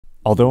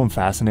Although I'm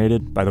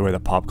fascinated by the way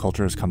that pop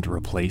culture has come to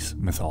replace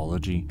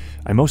mythology,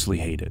 I mostly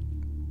hate it.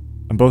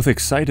 I'm both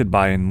excited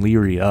by and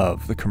leery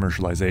of the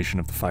commercialization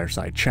of the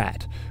fireside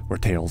chat, where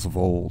tales of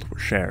old were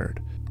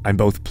shared. I'm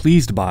both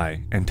pleased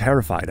by and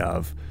terrified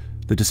of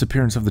the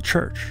disappearance of the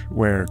church,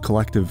 where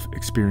collective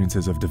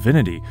experiences of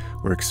divinity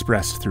were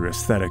expressed through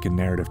aesthetic and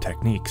narrative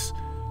techniques,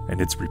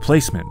 and its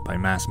replacement by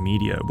mass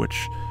media,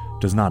 which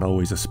does not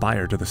always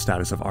aspire to the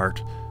status of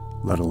art,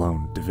 let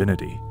alone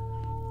divinity.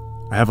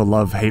 I have a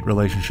love-hate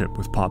relationship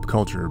with pop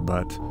culture,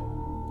 but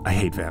I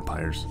hate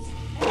vampires.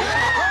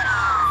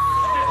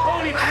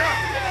 Holy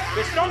blood!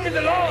 We're strong in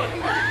the Lord! In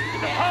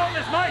the power of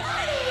His might!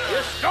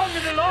 We're strong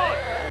in the Lord!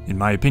 In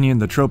my opinion,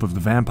 the trope of the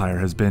vampire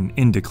has been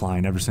in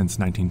decline ever since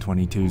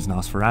 1922's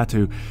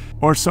Nosferatu,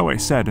 or so I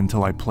said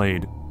until I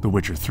played The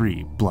Witcher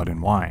 3: Blood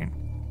and Wine,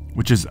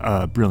 which is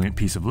a brilliant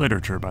piece of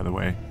literature, by the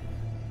way.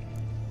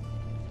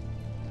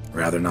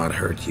 Rather not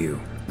hurt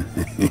you.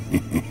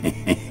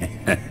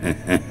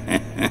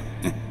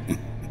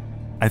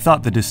 I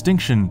thought the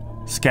distinction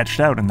sketched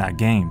out in that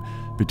game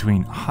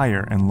between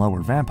higher and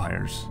lower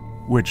vampires,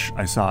 which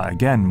I saw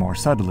again more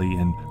subtly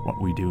in What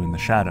We Do in the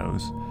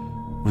Shadows,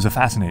 was a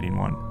fascinating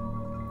one.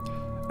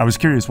 I was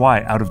curious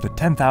why, out of the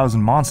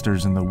 10,000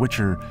 monsters in the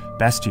Witcher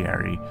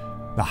bestiary,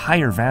 the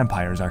higher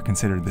vampires are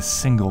considered the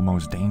single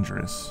most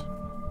dangerous.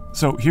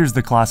 So here's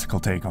the classical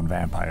take on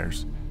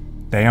vampires.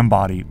 They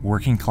embody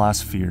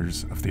working-class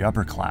fears of the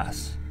upper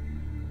class,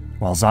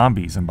 while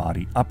zombies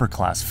embody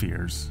upper-class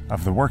fears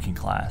of the working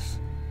class.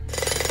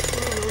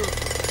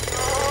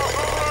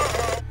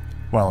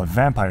 Well, if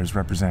vampires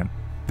represent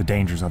the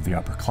dangers of the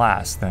upper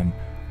class, then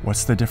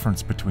what's the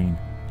difference between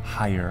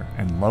higher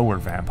and lower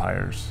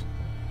vampires?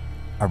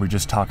 Are we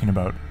just talking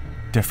about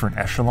different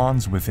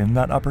echelons within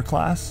that upper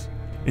class?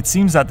 It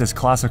seems that this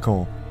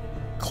classical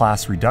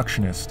class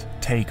reductionist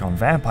take on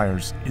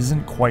vampires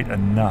isn't quite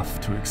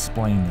enough to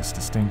explain this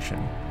distinction.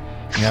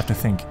 You have to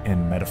think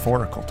in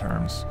metaphorical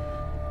terms,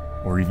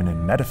 or even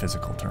in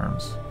metaphysical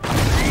terms.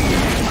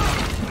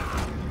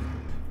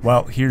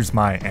 Well, here's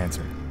my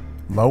answer.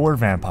 Lower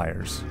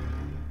vampires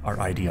are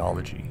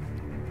ideology,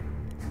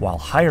 while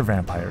higher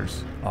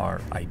vampires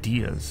are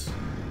ideas.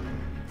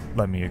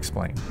 Let me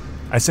explain.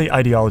 I say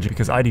ideology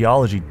because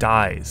ideology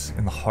dies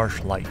in the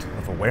harsh light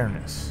of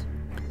awareness,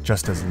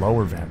 just as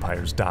lower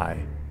vampires die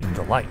in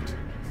the light.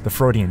 The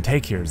Freudian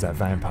take here is that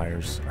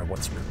vampires are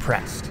what's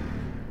repressed.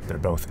 They're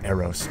both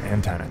eros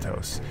and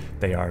thanatos.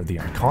 They are the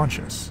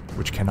unconscious,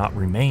 which cannot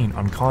remain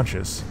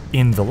unconscious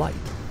in the light.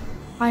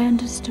 I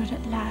understood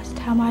at last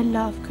how my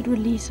love could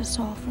release us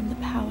all from the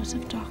powers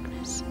of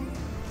darkness.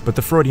 But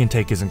the Freudian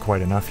take isn't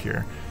quite enough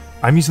here.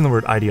 I'm using the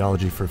word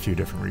ideology for a few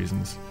different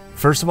reasons.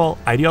 First of all,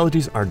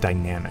 ideologies are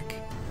dynamic.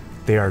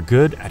 They are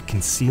good at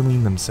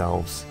concealing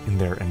themselves in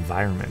their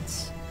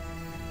environments.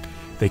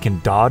 They can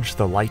dodge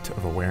the light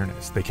of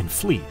awareness. They can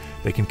flee.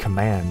 They can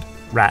command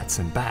rats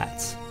and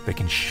bats. They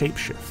can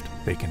shapeshift.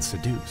 They can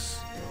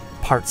seduce.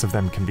 Parts of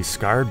them can be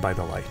scarred by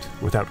the light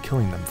without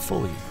killing them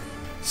fully.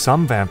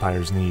 Some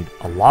vampires need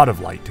a lot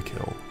of light to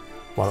kill,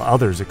 while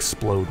others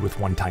explode with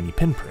one tiny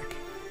pinprick.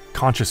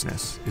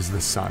 Consciousness is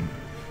the sun.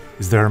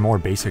 Is there a more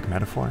basic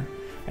metaphor?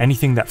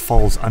 Anything that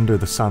falls under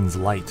the sun's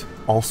light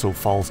also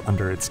falls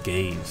under its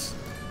gaze.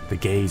 The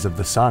gaze of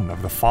the sun,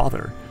 of the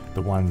Father,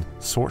 the one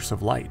source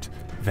of light.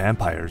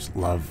 Vampires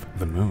love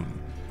the moon,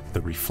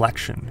 the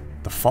reflection,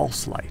 the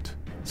false light.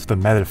 So the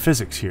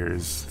metaphysics here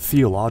is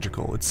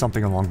theological. It's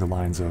something along the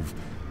lines of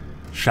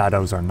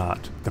shadows are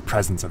not the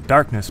presence of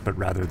darkness, but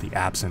rather the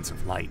absence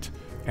of light.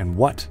 And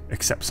what,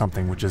 except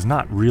something which is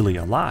not really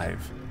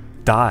alive,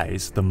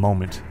 dies the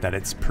moment that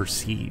it's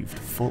perceived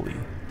fully.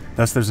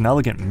 Thus there's an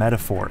elegant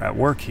metaphor at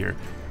work here.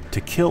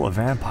 To kill a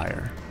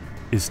vampire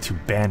is to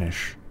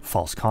banish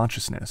false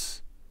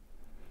consciousness.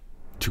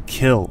 To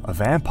kill a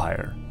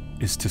vampire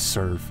is to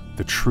serve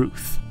the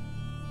truth.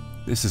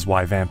 This is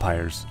why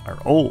vampires are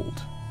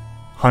old.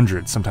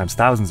 Hundreds, sometimes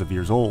thousands of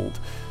years old.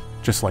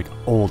 Just like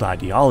old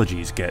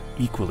ideologies get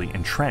equally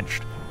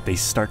entrenched, they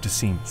start to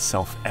seem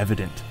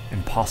self-evident,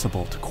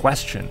 impossible to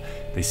question.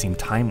 They seem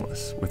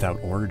timeless, without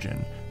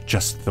origin,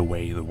 just the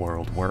way the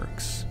world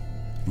works.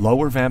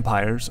 Lower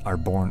vampires are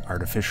born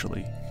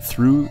artificially,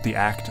 through the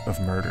act of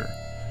murder,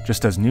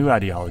 just as new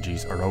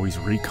ideologies are always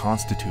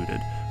reconstituted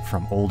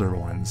from older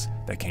ones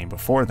that came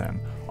before them,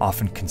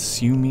 often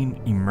consuming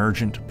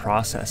emergent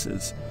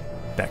processes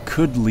that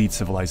could lead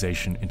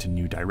civilization into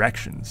new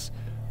directions.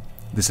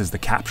 This is the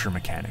capture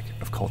mechanic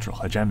of cultural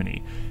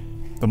hegemony.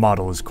 The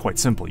model is quite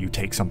simple. You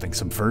take something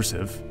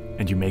subversive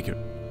and you make it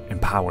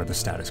empower the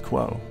status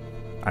quo.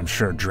 I'm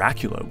sure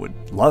Dracula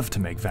would love to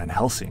make Van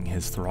Helsing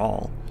his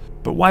thrall.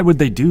 But why would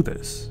they do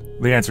this?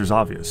 The answer is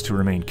obvious: to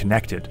remain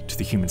connected to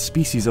the human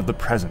species of the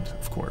present,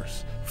 of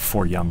course,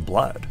 for young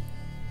blood.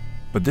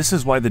 But this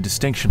is why the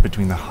distinction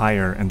between the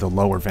higher and the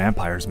lower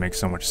vampires makes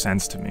so much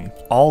sense to me.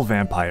 All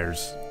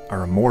vampires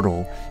are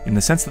immortal in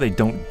the sense that they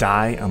don't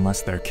die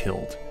unless they're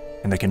killed,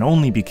 and they can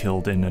only be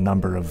killed in a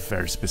number of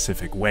very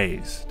specific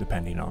ways,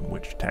 depending on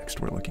which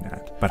text we're looking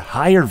at. But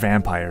higher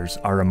vampires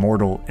are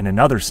immortal in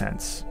another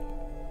sense.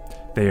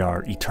 They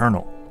are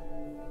eternal.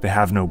 They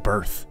have no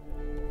birth.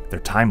 They're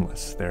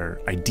timeless. They're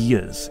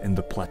ideas in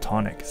the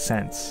Platonic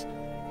sense.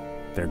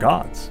 They're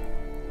gods.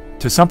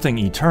 To something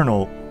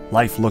eternal,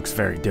 life looks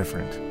very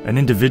different. An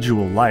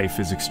individual life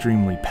is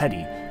extremely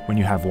petty when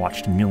you have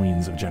watched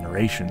millions of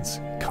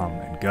generations come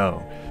and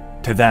go.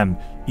 To them,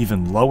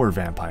 even lower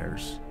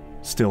vampires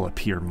still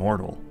appear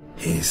mortal.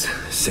 He's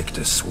sicked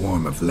a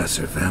swarm of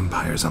lesser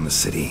vampires on the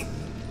city.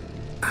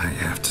 I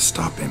have to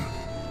stop him.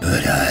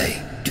 But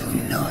I do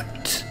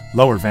not.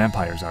 Lower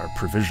vampires are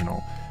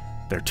provisional.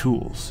 They're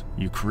tools.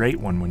 You create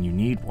one when you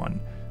need one,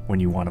 when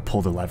you want to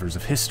pull the levers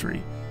of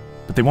history.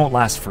 But they won't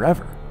last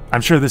forever.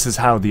 I'm sure this is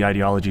how the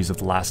ideologies of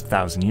the last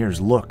 1,000 years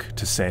look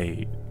to,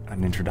 say,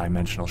 an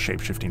interdimensional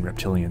shape-shifting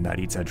reptilian that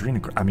eats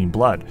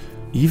blood.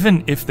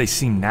 Even if they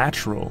seem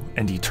natural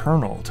and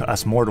eternal to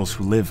us mortals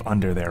who live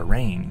under their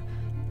reign,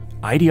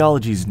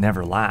 ideologies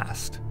never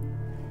last.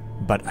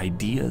 But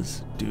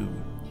ideas do.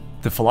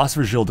 The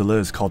philosopher Gilles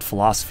Deleuze called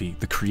philosophy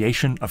the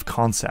creation of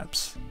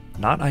concepts,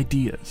 not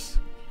ideas.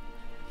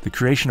 The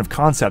creation of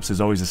concepts is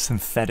always a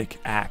synthetic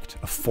act,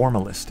 a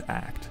formalist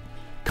act.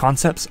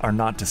 Concepts are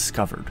not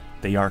discovered,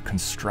 they are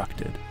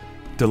constructed.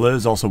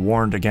 Deleuze also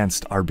warned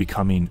against our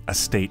becoming a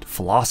state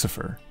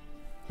philosopher,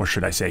 or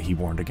should I say he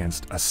warned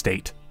against a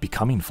state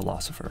becoming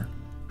philosopher,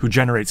 who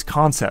generates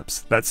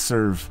concepts that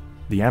serve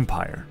the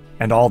empire,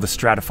 and all the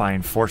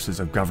stratifying forces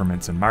of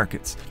governments and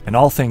markets, and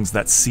all things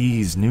that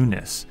seize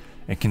newness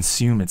and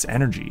consume its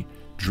energy,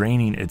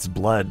 draining its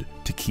blood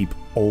to keep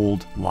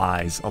old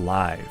lies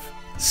alive.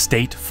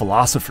 State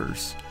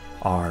philosophers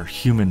are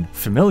human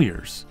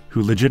familiars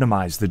who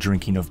legitimize the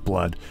drinking of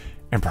blood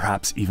and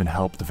perhaps even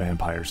help the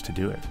vampires to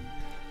do it.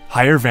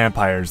 Higher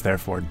vampires,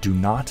 therefore, do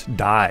not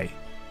die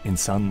in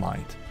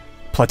sunlight.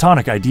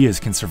 Platonic ideas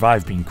can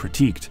survive being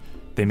critiqued.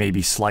 They may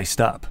be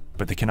sliced up,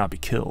 but they cannot be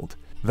killed.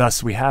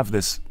 Thus, we have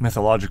this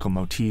mythological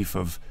motif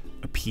of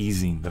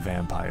appeasing the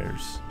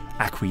vampires,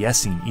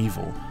 acquiescing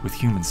evil with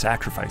human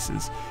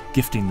sacrifices,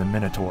 gifting the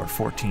Minotaur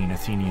 14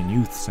 Athenian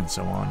youths, and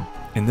so on.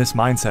 In this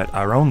mindset,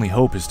 our only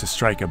hope is to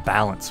strike a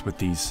balance with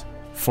these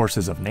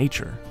forces of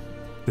nature,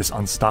 this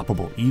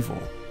unstoppable evil,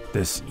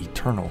 this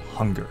eternal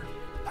hunger.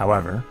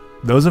 However,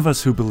 those of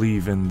us who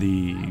believe in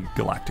the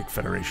Galactic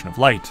Federation of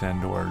Light,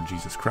 and or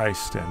Jesus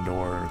Christ, and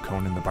or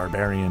Conan the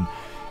Barbarian,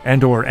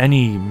 and or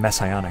any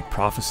messianic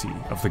prophecy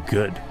of the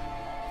good,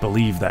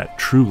 believe that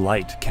true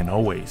light can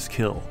always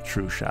kill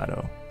true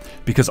shadow.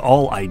 Because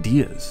all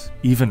ideas,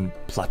 even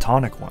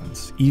Platonic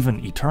ones,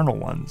 even eternal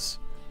ones,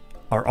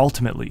 are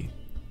ultimately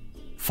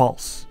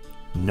false.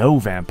 No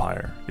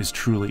vampire is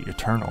truly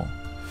eternal,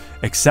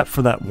 except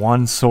for that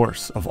one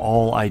source of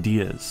all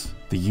ideas,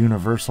 the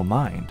universal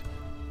mind.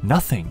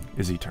 Nothing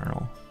is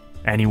eternal.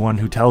 Anyone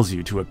who tells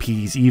you to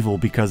appease evil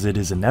because it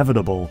is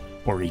inevitable,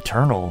 or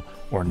eternal,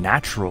 or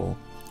natural,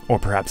 or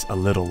perhaps a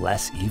little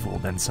less evil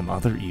than some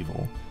other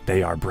evil,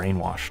 they are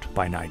brainwashed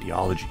by an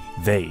ideology.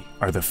 They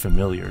are the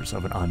familiars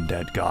of an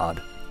undead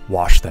god.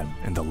 Wash them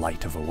in the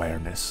light of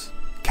awareness.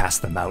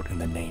 Cast them out in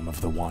the name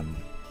of the One,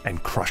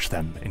 and crush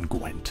them in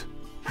Gwent.